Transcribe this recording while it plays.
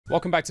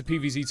Welcome back to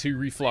PvZ2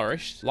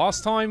 Reflourished.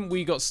 Last time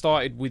we got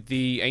started with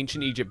the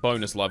Ancient Egypt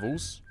bonus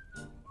levels.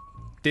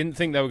 Didn't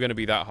think they were going to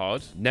be that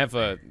hard.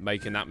 Never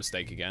making that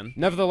mistake again.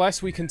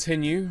 Nevertheless, we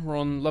continue. We're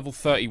on level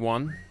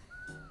 31.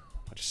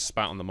 I just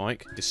spat on the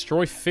mic.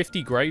 Destroy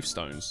 50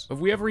 gravestones. Have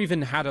we ever even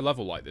had a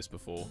level like this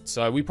before?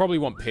 So we probably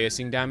want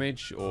piercing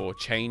damage or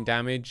chain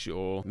damage,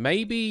 or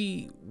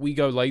maybe we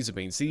go laser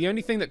beam. See, the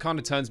only thing that kind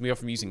of turns me off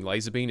from using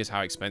laser beam is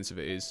how expensive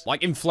it is.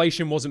 Like,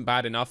 inflation wasn't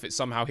bad enough. It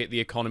somehow hit the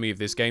economy of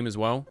this game as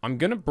well. I'm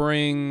gonna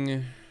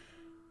bring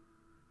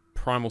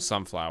Primal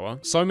Sunflower.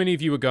 So many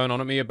of you were going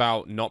on at me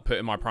about not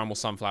putting my Primal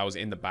Sunflowers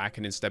in the back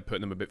and instead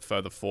putting them a bit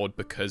further forward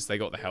because they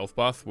got the health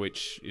buff,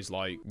 which is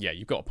like, yeah,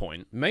 you've got a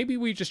point. Maybe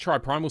we just try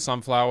Primal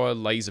Sunflower,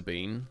 Laser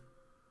Beam,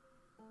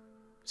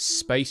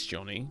 Space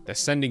Johnny. They're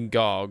sending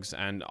Gargs,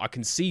 and I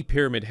can see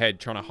Pyramid Head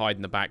trying to hide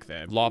in the back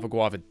there. Lava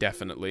Guava,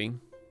 definitely.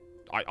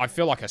 I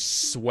feel like I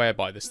swear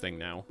by this thing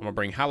now. I'm gonna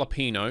bring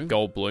Jalapeno,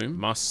 Gold Bloom.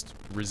 Must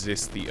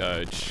resist the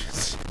urge.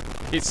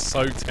 It's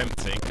so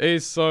tempting. It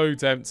is so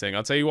tempting.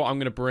 I'll tell you what, I'm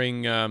gonna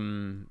bring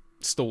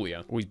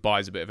Stolia. Always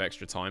buys a bit of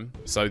extra time.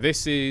 So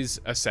this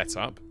is a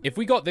setup. If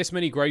we got this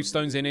many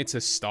gravestones in here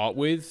to start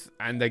with,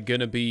 and they're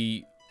gonna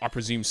be, I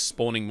presume,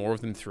 spawning more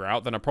of them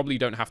throughout, then I probably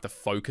don't have to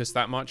focus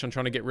that much on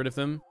trying to get rid of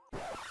them.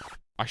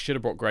 I should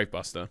have brought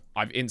Gravebuster.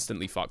 I've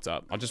instantly fucked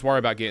up. I'll just worry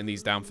about getting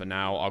these down for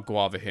now. I'll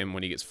guava him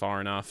when he gets far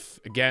enough.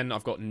 Again,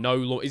 I've got no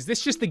lawn. Is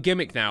this just the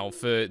gimmick now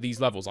for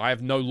these levels? I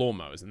have no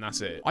lawnmowers, and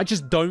that's it. I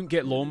just don't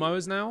get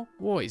lawnmowers now?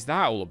 What is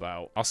that all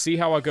about? I'll see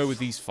how I go with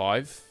these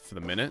 5 for the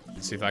minute.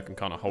 Let's see if that can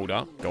kind of hold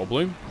up. Gold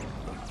Bloom.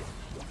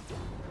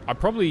 I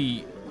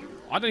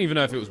don't even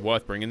know if it was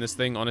worth bringing this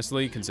thing,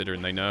 honestly,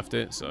 considering they nerfed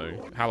it. So,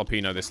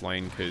 Jalapeno this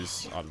lane,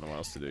 because I don't know what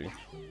else to do.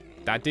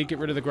 That did get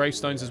rid of the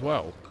gravestones as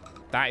well.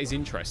 That is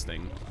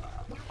interesting.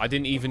 I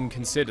didn't even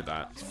consider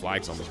that. These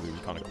flags on this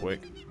moving kind of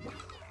quick.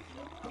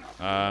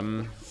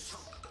 I'm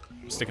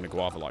sticking a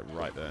guava like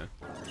right there.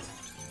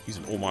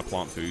 Using all my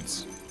plant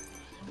foods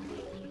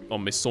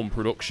on this sun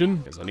production,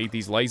 because I need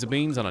these laser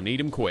beams and I need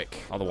them quick.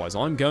 Otherwise,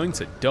 I'm going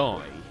to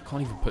die.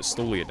 Can't even put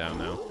Stolia down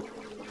now.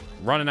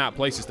 Running out of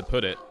places to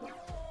put it.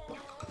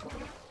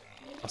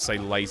 I'll say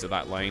laser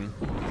that lane.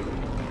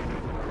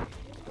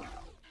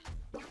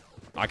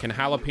 I can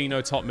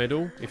Jalapeno top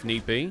middle if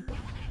need be.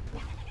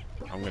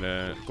 I'm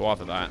gonna go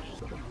after that.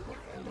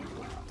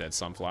 Dead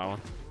Sunflower.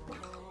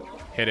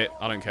 Hit it.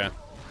 I don't care.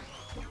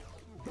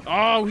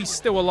 Oh, he's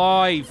still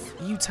alive.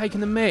 Are you taking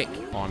the mick?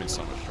 Oh, I'm in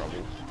so much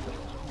trouble.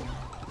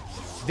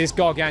 This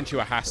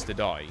Gargantua has to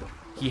die.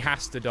 He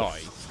has to die.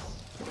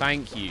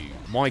 Thank you.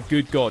 My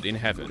good God in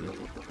heaven.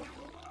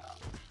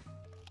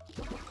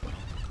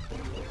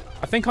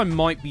 I think I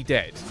might be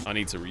dead. I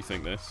need to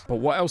rethink this. But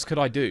what else could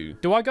I do?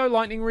 Do I go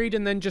Lightning Reed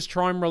and then just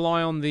try and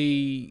rely on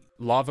the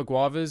Lava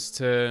Guavas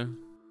to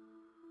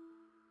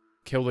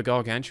kill the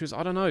Gargantuas?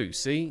 I don't know,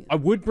 see? I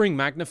would bring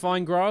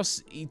Magnifying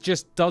Grass. He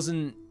just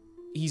doesn't...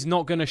 He's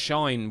not going to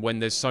shine when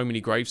there's so many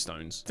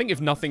gravestones. I think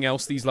if nothing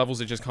else, these levels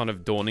are just kind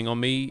of dawning on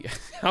me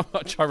how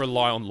much I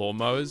rely on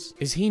lawnmowers.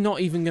 Is he not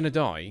even going to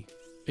die?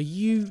 Are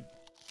you...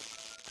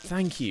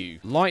 Thank you.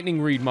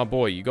 Lightning Reed, my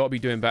boy. You got to be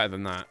doing better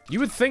than that. You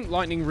would think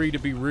Lightning Reed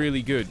would be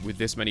really good with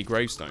this many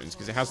gravestones,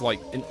 because it has, like,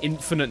 an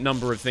infinite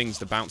number of things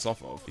to bounce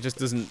off of. It just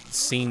doesn't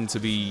seem to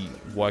be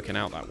working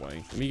out that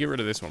way. Let me get rid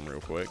of this one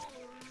real quick.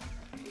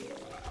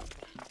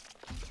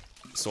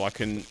 So I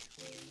can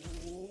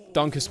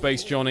dunk a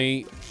Space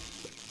Johnny,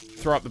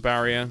 throw up the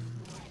barrier,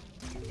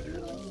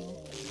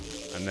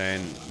 and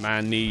then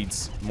man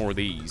needs more of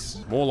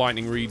these. More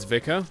Lightning Reeds,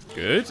 Vicar.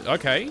 Good.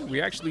 Okay,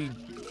 we actually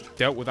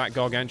dealt with that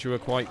Gargantua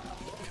quite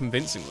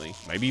convincingly.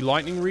 Maybe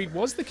Lightning Reed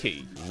was the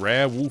key.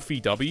 Rare Wolfy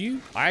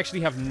W. I actually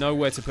have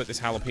nowhere to put this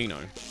Jalapeno.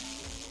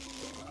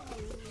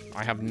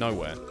 I have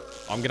nowhere.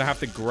 I'm going to have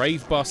to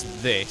Grave Bust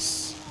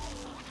this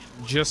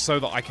just so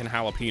that I can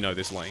Jalapeno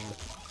this lane.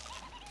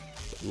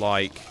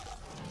 Like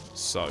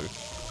so.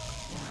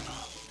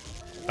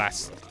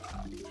 That's...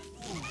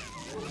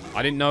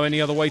 I didn't know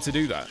any other way to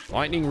do that.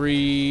 Lightning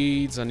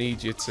Reeds, I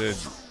need you to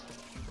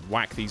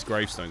whack these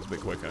gravestones a bit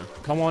quicker.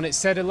 Come on, it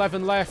said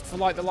 11 left for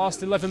like the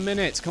last 11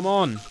 minutes. Come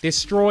on,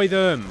 destroy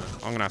them.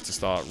 I'm gonna have to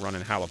start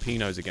running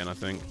Jalapenos again, I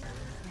think.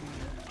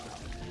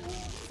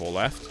 4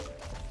 left.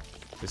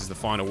 This is the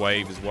final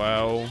wave as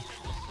well.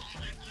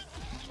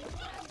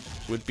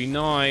 Would be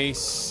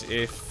nice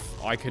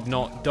if I could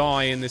not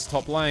die in this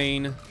top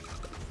lane,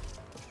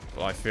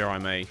 but I fear I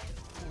may.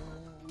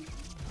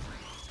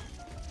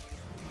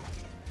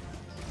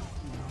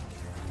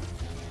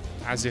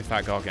 As if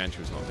that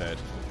Gargantua's not dead.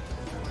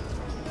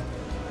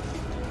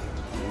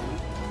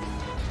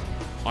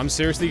 I'm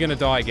seriously gonna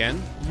die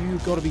again? You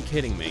gotta be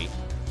kidding me.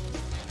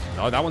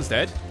 No, that one's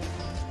dead.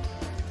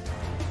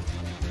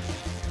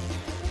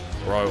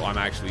 Bro, I'm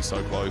actually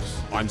so close.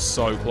 I'm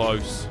so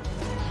close.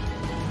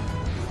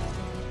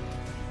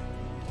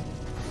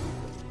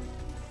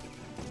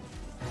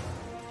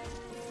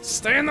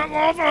 Stay in that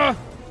lava!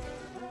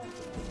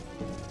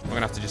 I'm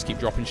gonna have to just keep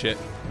dropping shit.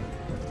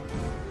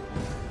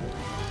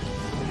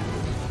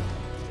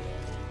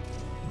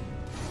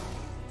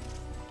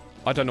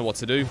 I don't know what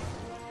to do.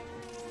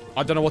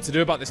 I don't know what to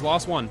do about this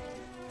last one.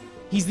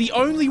 He's the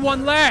only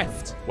one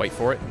left. Wait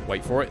for it.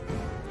 Wait for it.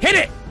 Hit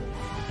it!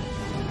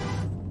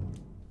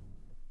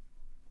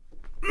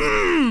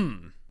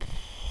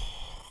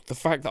 The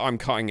fact that I'm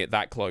cutting it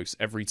that close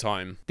every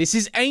time. This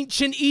is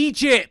ancient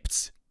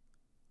Egypt!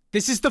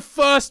 This is the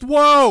first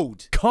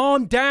world!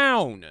 Calm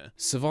down!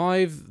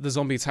 Survive the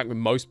zombie attack with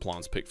most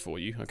plants picked for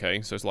you.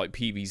 Okay, so it's like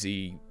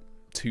PVZ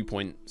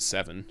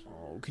 2.7.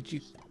 Oh, could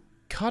you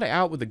cut it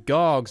out with the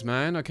Gargs,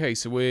 man? Okay,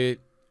 so we're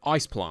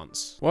ice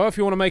plants. Well, if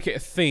you want to make it a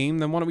theme,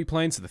 then why don't we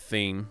play into the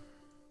theme?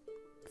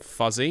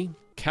 Fuzzy.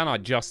 Can I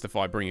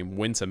justify bringing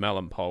winter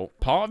melon pulp?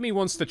 Part of me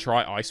wants to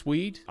try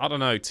iceweed. I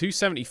don't know,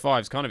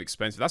 275 is kind of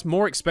expensive. That's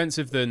more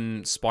expensive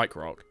than spike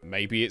rock.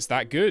 Maybe it's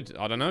that good.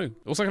 I don't know.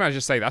 Also, can I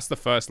just say that's the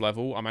first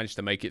level I managed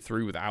to make it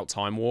through without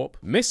time warp.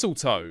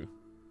 Mistletoe.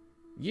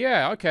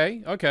 Yeah,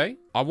 okay, okay.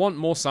 I want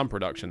more sun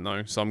production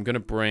though, so I'm gonna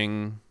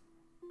bring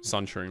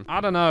sunshroom.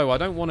 I don't know. I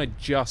don't want to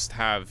just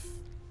have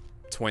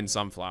twin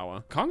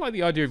sunflower. Kind of like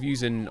the idea of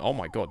using... Oh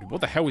my god,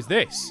 what the hell is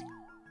this?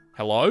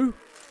 Hello?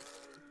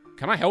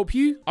 Can I help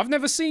you? I've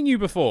never seen you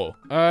before.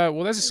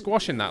 Well, there's a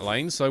squash in that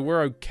lane, so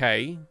we're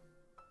okay.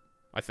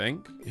 I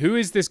think. Who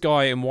is this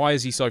guy and why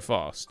is he so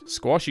fast?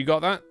 Squash, you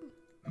got that?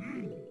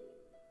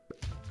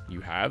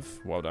 You have.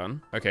 Well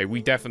done. Okay,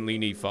 we definitely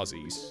need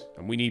fuzzies.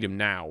 And we need him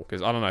now.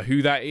 Because I don't know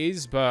who that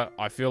is, but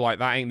I feel like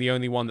that ain't the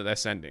only one that they're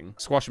sending.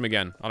 Squash him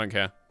again. I don't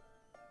care.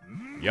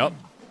 Yup.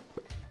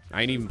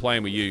 I ain't even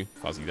playing with you.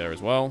 Fuzzy there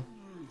as well.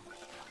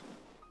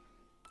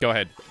 Go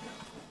ahead.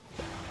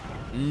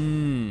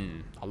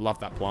 I love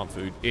that plant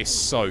food. It's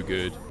so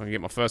good. I'm gonna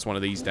get my first one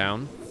of these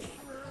down.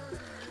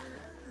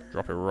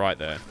 Drop it right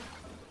there.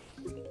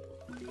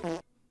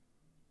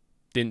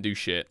 Didn't do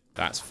shit.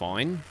 That's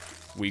fine.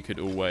 We could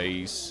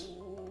always...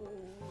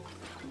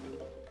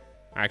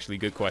 Actually,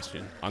 good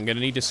question. I'm gonna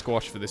need a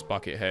squash for this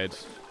bucket head.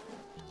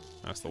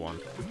 That's the one.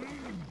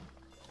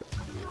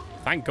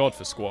 Thank God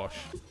for squash.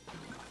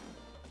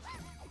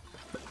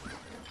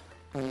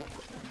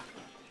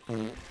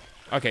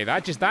 Okay,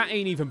 that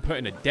ain't even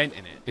putting a dent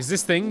in it. Is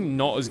this thing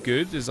not as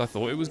good as I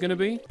thought it was going to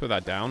be? Put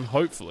that down,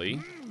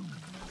 hopefully.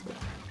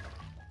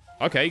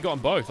 Okay, got them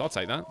both. I'll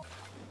take that.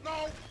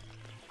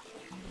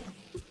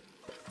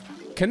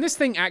 Can this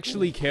thing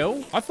actually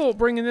kill? I thought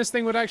bringing this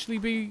thing would actually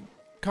be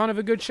kind of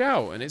a good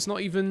shout, and it's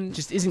not even,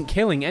 just isn't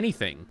killing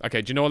anything.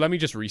 Okay, do you know what? Let me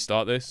just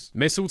restart this.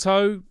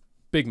 Mistletoe,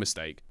 big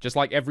mistake. Just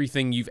like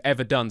everything you've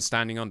ever done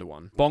standing under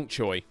one. Bonk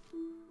Choi.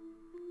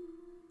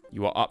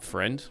 You are up,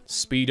 friend.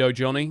 Speedo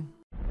Johnny.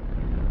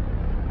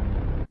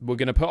 We're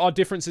going to put our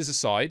differences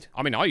aside.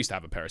 I mean, I used to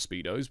have a pair of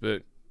Speedos,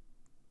 but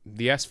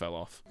the S fell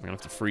off. I'm going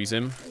to have to freeze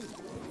him.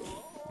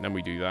 And then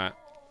we do that.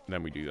 And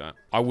then we do that.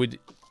 I would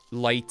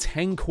lay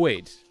 10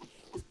 quid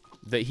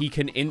that he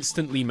can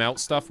instantly melt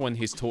stuff when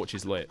his torch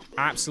is lit.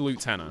 Absolute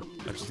tenner.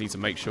 I just need to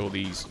make sure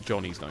these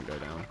Johnnies don't go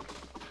down.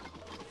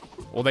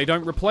 Or they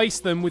don't replace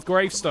them with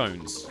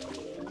gravestones.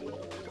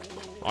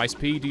 Ice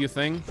P, do your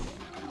thing.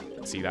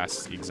 See,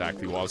 that's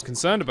exactly what I was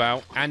concerned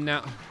about. And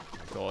now...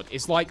 God,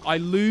 it's like I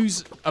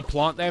lose a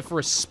plant there for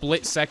a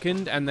split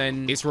second and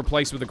then it's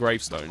replaced with a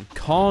gravestone.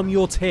 Calm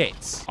your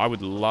tits. I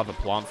would love a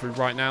plant food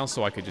right now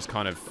so I could just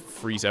kind of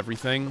freeze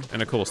everything.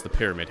 And of course, the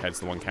pyramid head's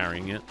the one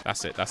carrying it.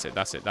 That's it, that's it,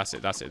 that's it, that's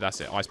it, that's it,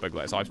 that's it. Iceberg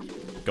lettuce.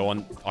 Go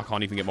on. I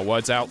can't even get my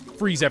words out.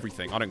 Freeze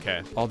everything. I don't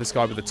care. Oh, this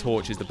guy with the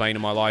torch is the bane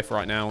of my life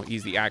right now.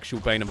 He's the actual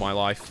bane of my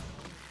life.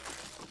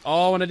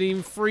 Oh, and I didn't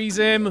even freeze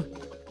him.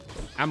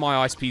 And my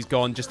ice P's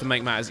gone just to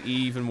make matters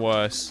even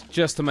worse.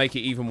 Just to make it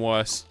even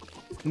worse.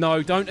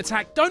 No, don't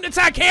attack. Don't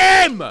attack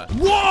him! What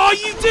are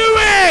you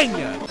doing?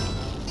 No!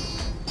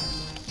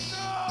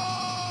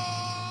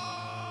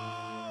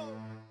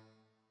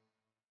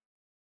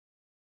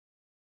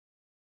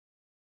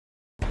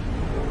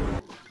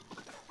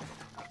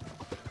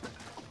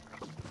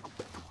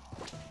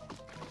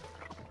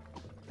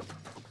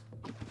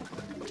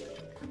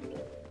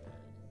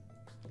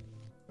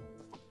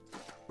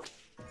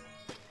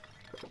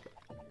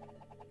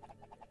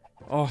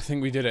 Oh, I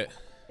think we did it.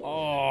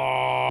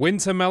 Oh,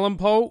 winter melon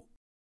pulp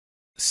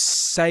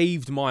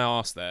saved my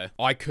ass there.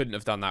 I couldn't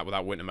have done that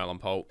without winter melon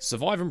pulp.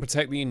 Survive and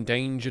protect the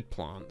endangered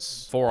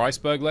plants. 4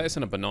 iceberg lettuce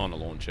and a banana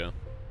launcher.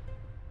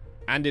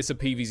 And it's a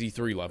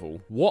PVZ3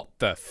 level. What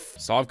the f...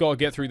 So I've got to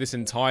get through this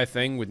entire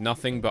thing with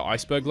nothing but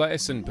iceberg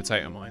lettuce and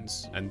potato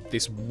mines. And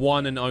this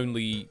one and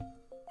only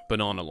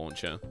banana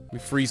launcher. We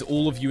freeze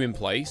all of you in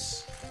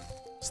place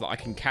so that I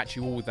can catch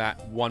you all with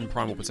that one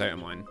primal potato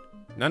mine.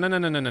 No, no, no,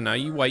 no, no, no, no.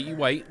 You wait, you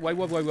wait.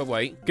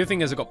 Wait. Good thing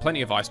is I've got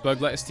plenty of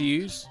iceberg lettuce to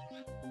use.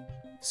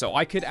 So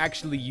I could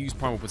actually use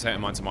primal potato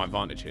mine to my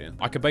advantage here.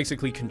 I could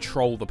basically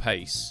control the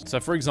pace. So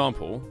for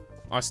example,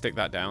 I stick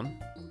that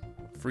down.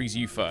 Freeze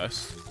you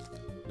first.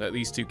 Let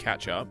these two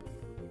catch up.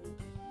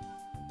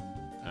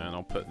 And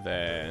I'll put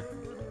theirs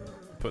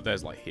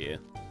like here.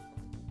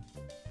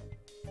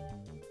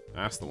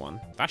 That's the one.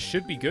 That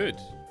should be good.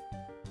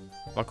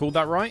 Have I called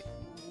that right?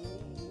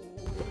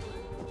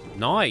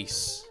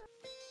 Nice.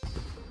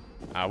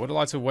 Would I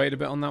like to wait a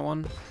bit on that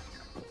one?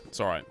 It's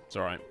alright. It's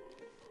alright.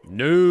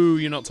 No,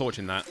 you're not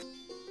torching that.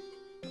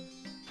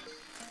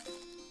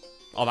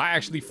 Oh, that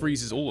actually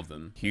freezes all of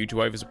them. Huge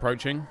wave is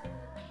approaching.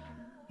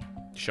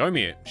 Show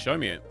me it. Show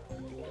me it.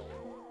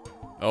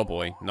 Oh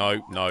boy.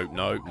 No, no,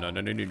 no, no, no,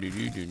 no, no, no, no,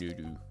 no, no,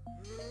 no.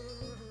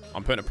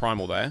 I'm putting a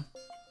primal there.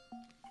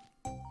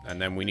 And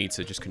then we need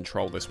to just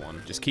control this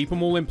one. Just keep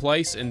them all in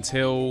place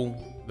until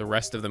the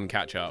rest of them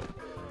catch up.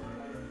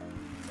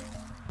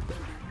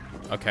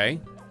 Okay.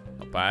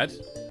 Not bad.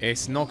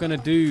 It's not going to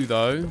do,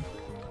 though.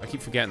 I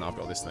keep forgetting that I've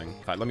got this thing.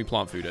 In fact, let me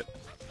plant food it.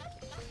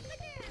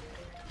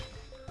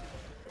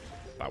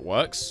 That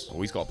works. Oh,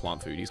 he's got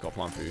plant food. He's got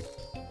plant food.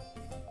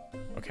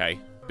 Okay.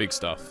 Big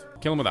stuff.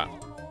 Kill him with that.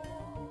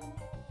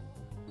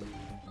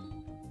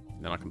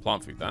 And then I can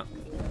plant food that.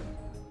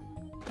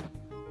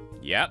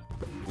 Yep.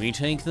 We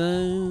take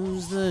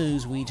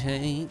those we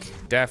take.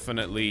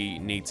 Definitely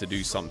need to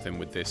do something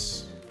with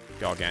this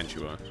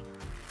Gargantua.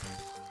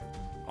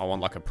 I want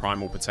like a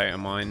primal potato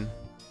mine.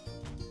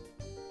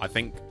 I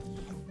think...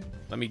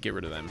 Let me get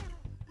rid of them.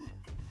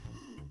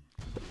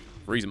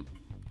 Freeze them.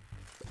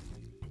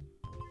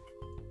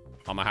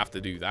 I'm gonna have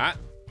to do that.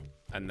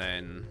 And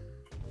then...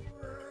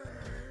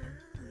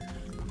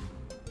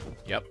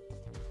 Yep.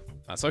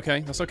 That's okay.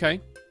 That's okay.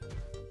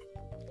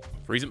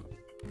 Freeze him.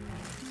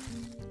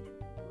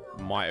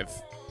 Might have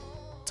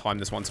timed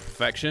this one to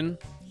perfection.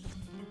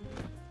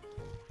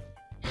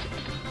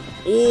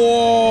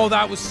 Oh,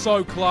 that was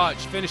so clutch.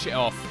 Finish it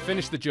off.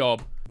 Finish the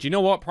job. Do you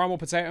know what, Primal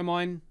Potato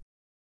Mine?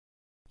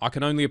 I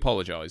can only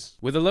apologize.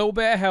 With a little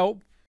bit of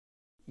help,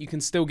 you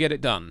can still get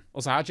it done.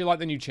 Also, how'd you like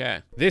the new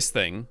chair? This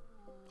thing,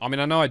 I mean,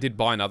 I know I did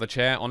buy another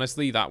chair.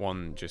 Honestly, that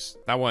one just,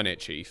 that weren't it,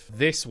 Chief.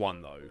 This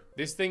one, though.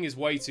 This thing is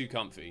way too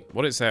comfy.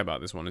 What did it say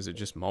about this one? Is it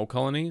just mole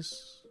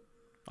colonies?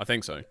 I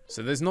think so.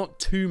 So there's not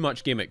too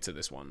much gimmick to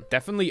this one.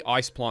 Definitely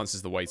ice plants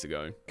is the way to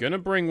go. Gonna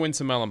bring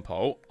winter melon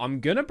pulp.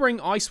 I'm gonna bring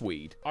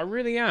iceweed. I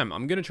really am.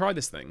 I'm gonna try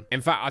this thing.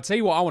 In fact, I'll tell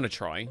you what I want to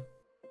try.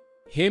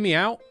 Hear me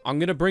out. I'm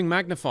going to bring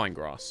magnifying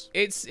grass.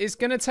 It's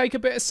going to take a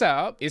bit of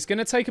setup. It's going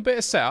to take a bit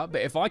of setup,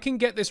 but if I can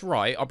get this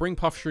right, I'll bring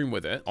puff shroom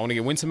with it. I want to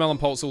get winter melon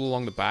pulps all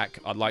along the back.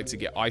 I'd like to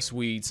get ice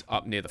weeds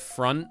up near the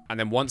front. And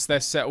then once they're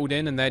settled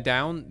in and they're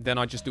down, then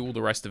I just do all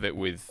the rest of it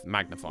with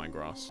magnifying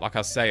grass. Like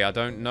I say, I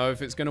don't know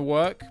if it's going to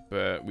work,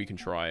 but we can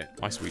try it.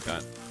 Ice weed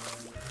that.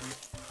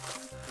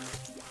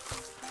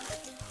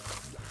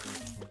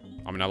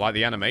 I mean, I like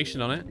the animation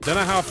on it. Don't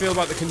know how I feel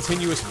about the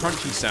continuous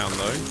crunchy sound,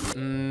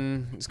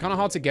 though. It's kind of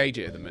hard to gauge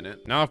it at the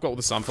minute. Now I've got all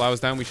the sunflowers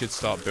down, we should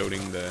start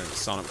building the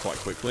sun up quite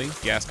quickly.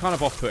 Yeah, it's kind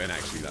of off-putting,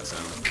 actually, that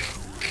sound.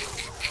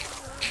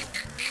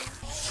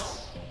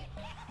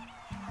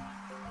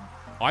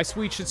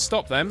 Iceweed should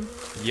stop them.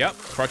 Yep,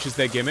 crutches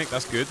their gimmick.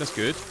 That's good, that's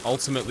good.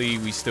 Ultimately,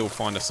 we still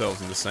find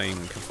ourselves in the same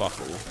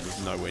kerfuffle.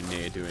 There's nowhere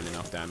near doing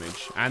enough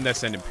damage. And they're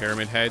sending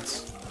pyramid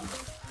heads.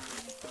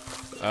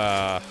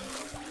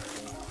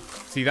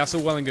 See, that's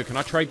all well and good. Can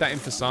I trade that in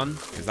for sun?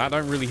 Because that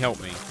don't really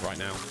help me right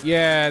now.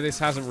 Yeah, this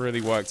hasn't really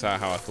worked out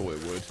how I thought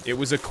it would. It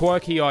was a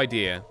quirky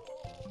idea.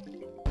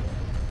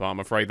 But I'm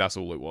afraid that's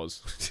all it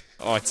was.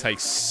 Oh, it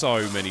takes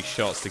so many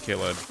shots to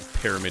kill a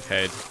pyramid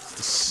head. It's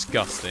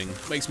disgusting.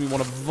 Makes me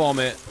want to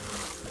vomit.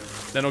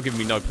 They're not giving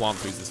me no plant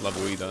foods this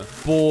level either.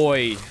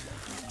 Boy.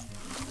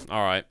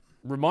 Alright.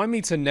 Remind me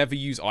to never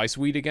use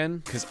iceweed again,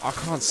 because I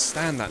can't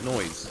stand that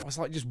noise. It's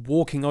like just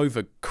walking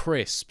over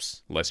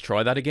crisps. Let's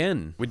try that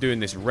again. We're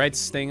doing this red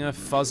stinger,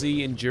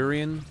 fuzzy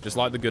Endurian, just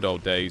like the good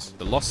old days.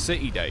 The Lost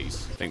City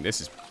days. I think this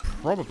is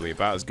probably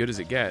about as good as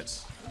it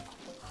gets.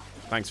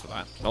 Thanks for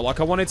that. Not like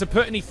I wanted to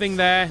put anything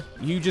there.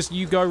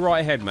 You go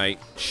right ahead, mate.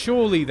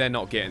 Surely they're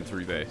not getting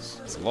through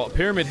this. It's a lot of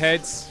pyramid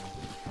heads.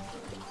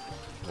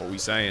 What are we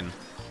saying?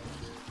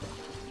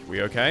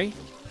 We okay?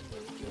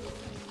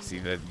 See,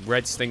 the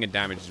red stinger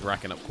damage is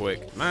racking up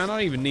quick. Man, I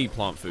don't even need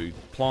plant food.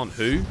 Plant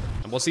who?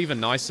 And what's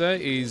even nicer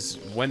is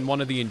when one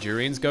of the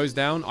Endurians goes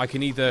down, I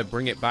can either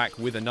bring it back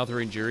with another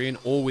Endurian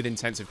or with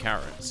intensive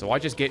carrot. So I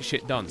just get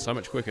shit done so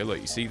much quicker.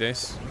 Look, you see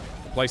this?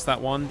 Place that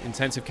one,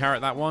 intensive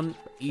carrot that one.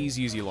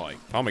 Easy as you like.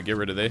 I'm gonna get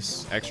rid of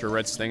this extra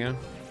red stinger.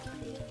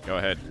 Go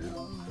ahead.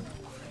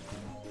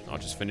 I'll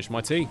just finish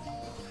my tea.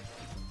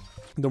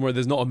 Don't worry,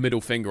 there's not a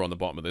middle finger on the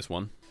bottom of this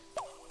one.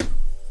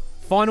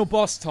 Final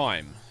boss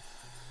time.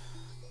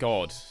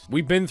 God,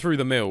 we've been through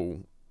the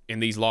mill in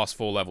these last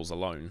 4 levels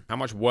alone. How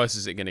much worse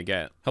is it going to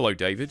get? Hello,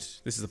 David.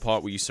 This is the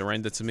part where you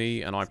surrender to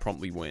me and I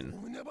promptly win.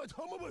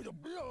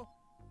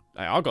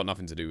 Hey, I've got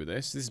nothing to do with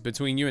this. This is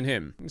between you and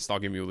him. You can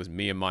start giving me all this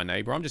me and my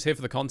neighbor. I'm just here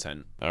for the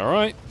content. All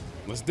right,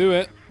 let's do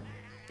it.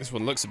 This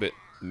one looks a bit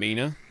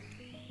meaner.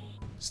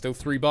 Still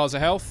 3 bars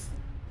of health.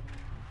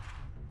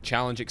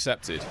 Challenge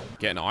accepted.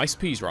 Getting ice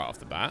peas right off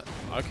the bat.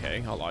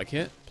 Okay, I like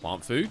it.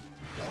 Plant food.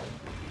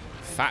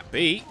 Fat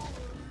beet.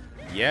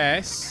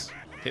 Yes.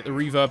 Hit the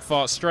reverb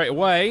fart straight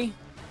away.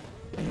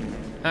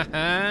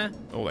 Haha.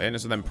 Oh, they're hitting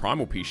us with them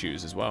primal pea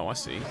shooters as well. I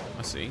see.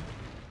 I see.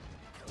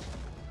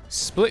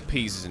 Split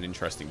peas is an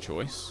interesting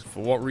choice.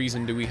 For what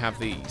reason do we have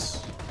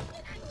these?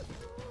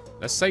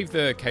 Let's save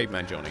the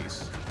caveman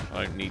johnnies.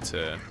 I don't need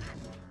to...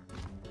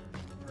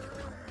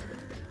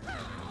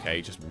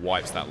 Okay, just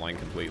wipes that lane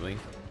completely.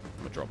 I'm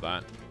gonna drop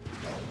that.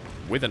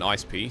 With an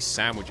ice piece,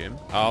 sandwich him.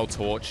 Oh,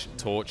 torch,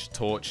 torch,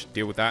 torch.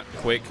 Deal with that,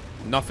 quick.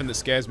 Nothing that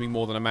scares me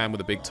more than a man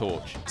with a big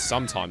torch.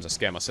 Sometimes I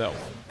scare myself.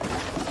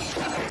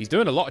 He's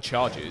doing a lot of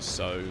charges,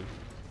 so...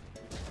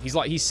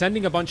 He's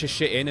sending a bunch of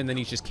shit in and then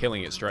he's just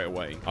killing it straight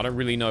away. I don't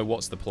really know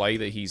what's the play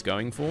that he's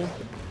going for.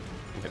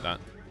 Look at that.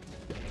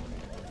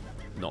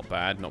 Not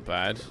bad, not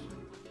bad.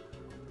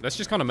 Let's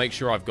just kind of make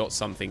sure I've got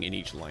something in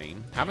each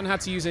lane. Haven't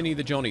had to use any of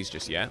the Johnnies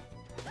just yet.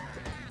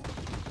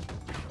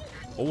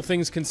 All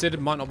things considered,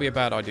 might not be a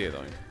bad idea,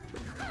 though.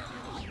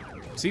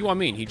 See what I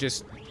mean? He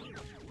just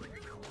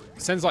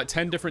sends like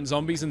 10 different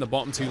zombies in the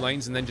bottom 2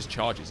 lanes and then just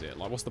charges it.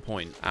 Like, what's the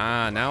point?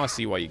 Ah, now I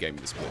see why you gave me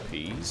the split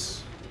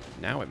peas.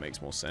 Now it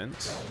makes more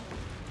sense.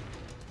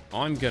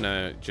 I'm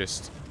gonna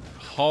just...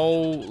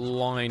 whole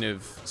line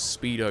of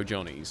Speedo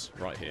Johnnies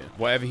right here.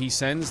 Whatever he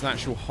sends, that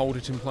shall hold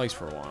it in place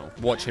for a while.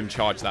 Watch him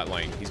charge that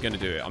lane. He's gonna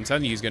do it. I'm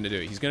telling you he's gonna do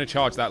it. He's gonna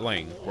charge that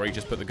lane where he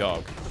just put the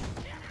Garg.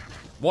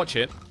 Watch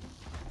it.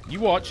 You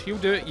watch. He'll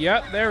do it.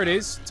 Yep, there it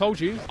is. Told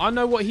you. I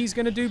know what he's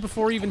going to do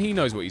before even he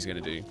knows what he's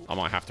going to do. I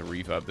might have to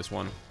reverb this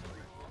one.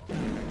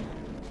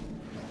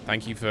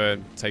 Thank you for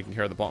taking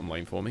care of the bottom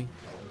lane for me.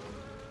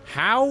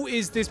 How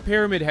is this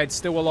Pyramid Head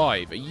still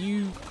alive? Are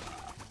you...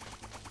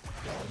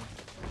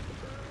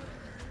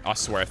 I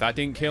swear, if that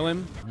didn't kill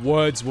him,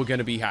 words were going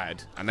to be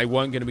had. And they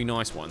weren't going to be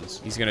nice ones.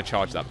 He's going to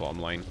charge that bottom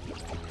lane.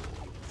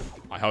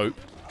 I hope.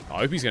 I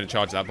hope he's going to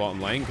charge that bottom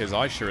lane, because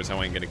I sure as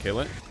hell ain't going to kill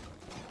it.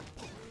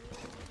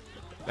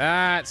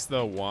 That's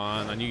the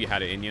one. I knew you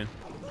had it in you.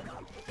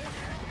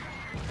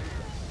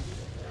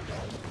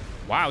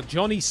 Wow,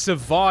 Johnny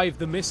survived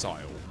the missile.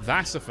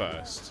 That's a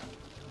first.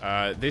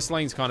 This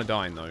lane's kind of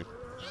dying, though.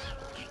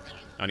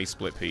 I need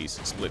split peas,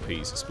 split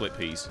peas, split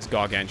peas. This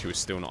Gargantua is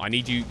still not. I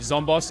need you,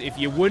 Zomboss, if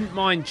you wouldn't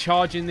mind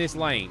charging this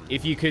lane,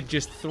 if you could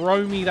just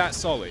throw me that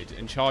solid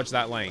and charge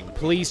that lane.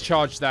 Please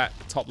charge that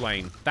top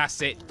lane.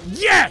 That's it.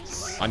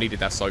 Yes! I needed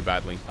that so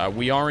badly.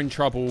 We are in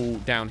trouble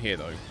down here,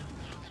 though.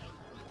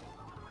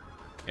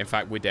 In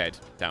fact, we're dead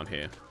down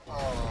here.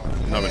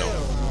 No, we're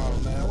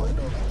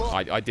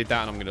not. I did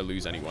that, and I'm going to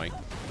lose anyway.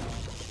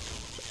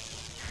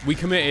 We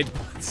committed.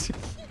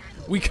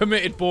 We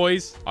committed,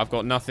 boys. I've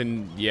got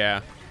nothing.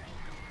 Yeah.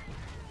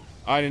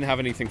 I didn't have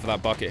anything for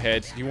that bucket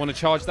head. Do you want to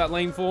charge that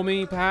lane for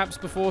me, perhaps,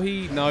 before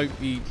he... No,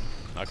 he...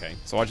 Okay,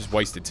 so I just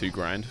wasted 2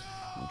 grand.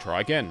 We'll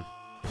try again.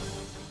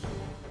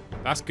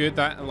 That's good.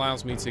 That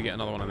allows me to get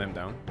another one of them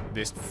down.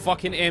 This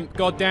fucking imp.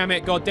 God damn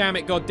it. God damn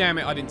it. God damn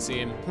it. I didn't see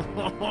him.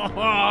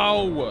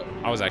 Oh!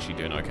 I was actually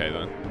doing okay,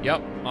 though.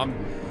 Yep. I'm...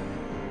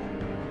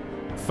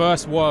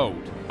 First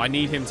world. I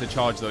need him to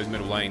charge those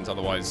middle lanes.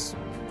 Otherwise...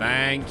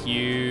 Thank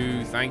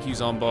you. Thank you,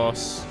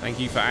 Zomboss.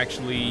 Thank you for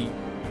actually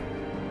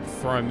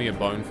throwing me a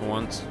bone for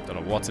once. Don't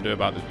know what to do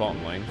about this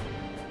bottom lane.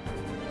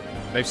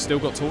 They've still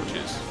got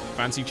torches.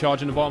 Fancy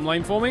charging the bottom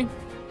lane for me?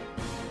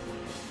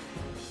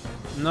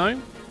 No?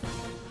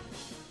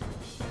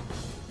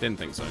 Didn't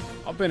think so.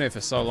 I've been here for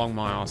so long,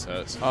 my ass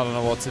hurts. I don't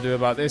know what to do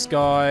about this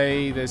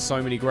guy. There's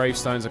so many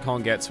gravestones, I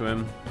can't get to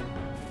him.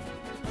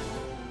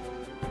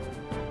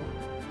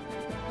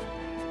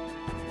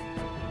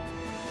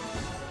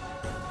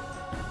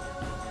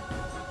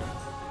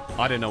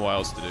 I don't know what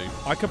else to do.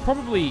 I could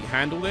probably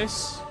handle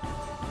this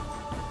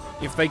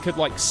if they could,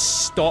 like,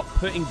 stop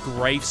putting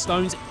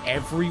gravestones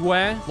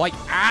everywhere. Like,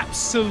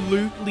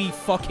 absolutely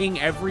fucking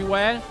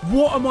everywhere.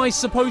 What am I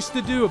supposed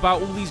to do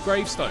about all these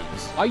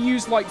gravestones? I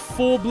used, like,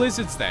 4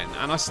 blizzards then,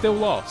 and I still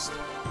lost.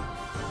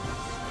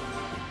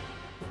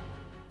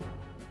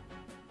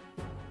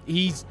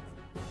 He's...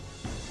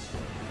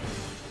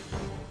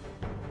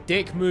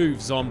 Dick move,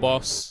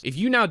 Zomboss. If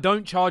you now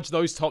don't charge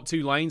those top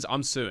 2 lanes,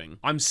 I'm suing.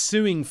 I'm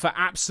suing for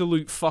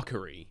absolute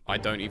fuckery. I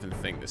don't even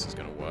think this is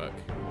gonna work.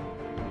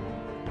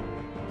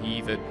 He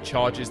either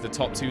charges the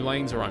top 2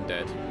 lanes or I'm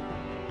dead.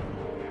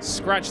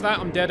 Scratch that,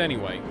 I'm dead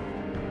anyway.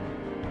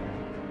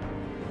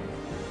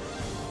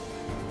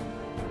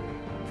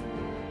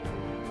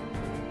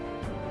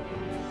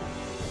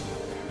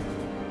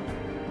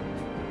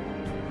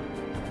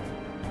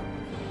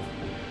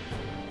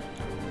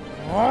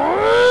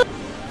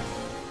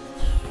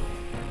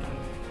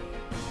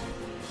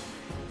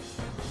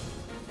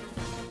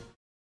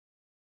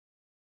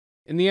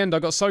 In the end, I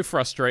got so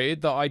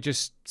frustrated that I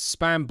just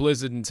spammed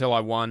Blizzard until I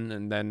won,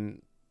 and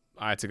then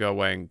I had to go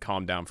away and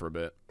calm down for a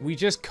bit. We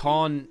just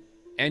can't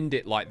end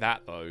it like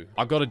that, though.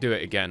 I've got to do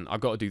it again.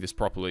 I've got to do this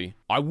properly.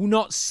 I will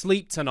not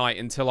sleep tonight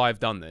until I've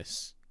done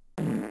this.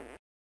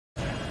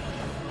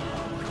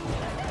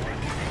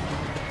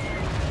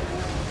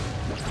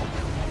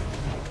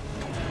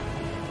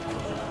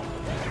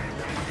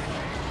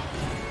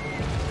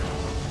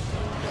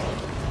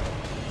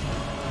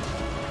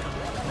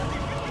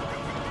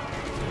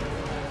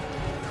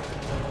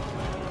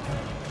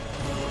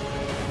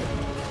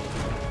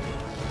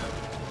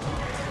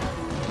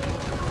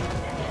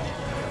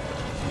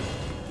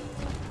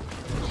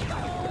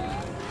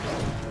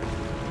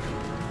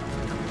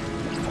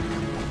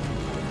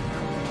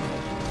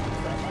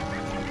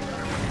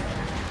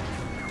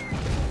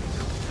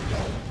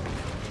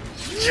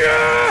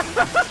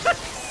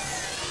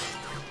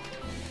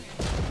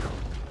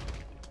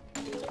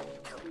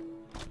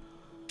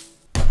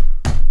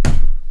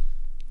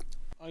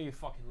 a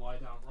fucking lie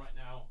down right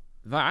now.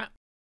 That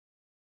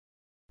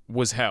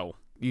was hell.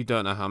 You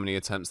don't know how many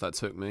attempts that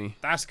took me.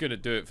 That's gonna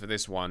do it for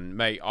this one.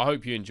 Mate, I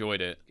hope you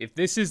enjoyed it. If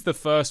this is the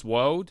first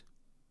world,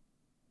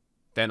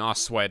 then I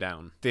swear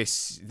down.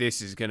 This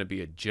is going to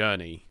be a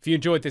journey. If you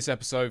enjoyed this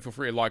episode, feel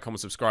free to like, comment,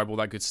 subscribe, all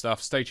that good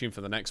stuff. Stay tuned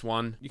for the next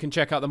one. You can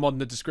check out the mod in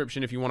the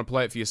description if you want to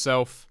play it for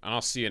yourself. And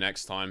I'll see you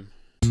next time.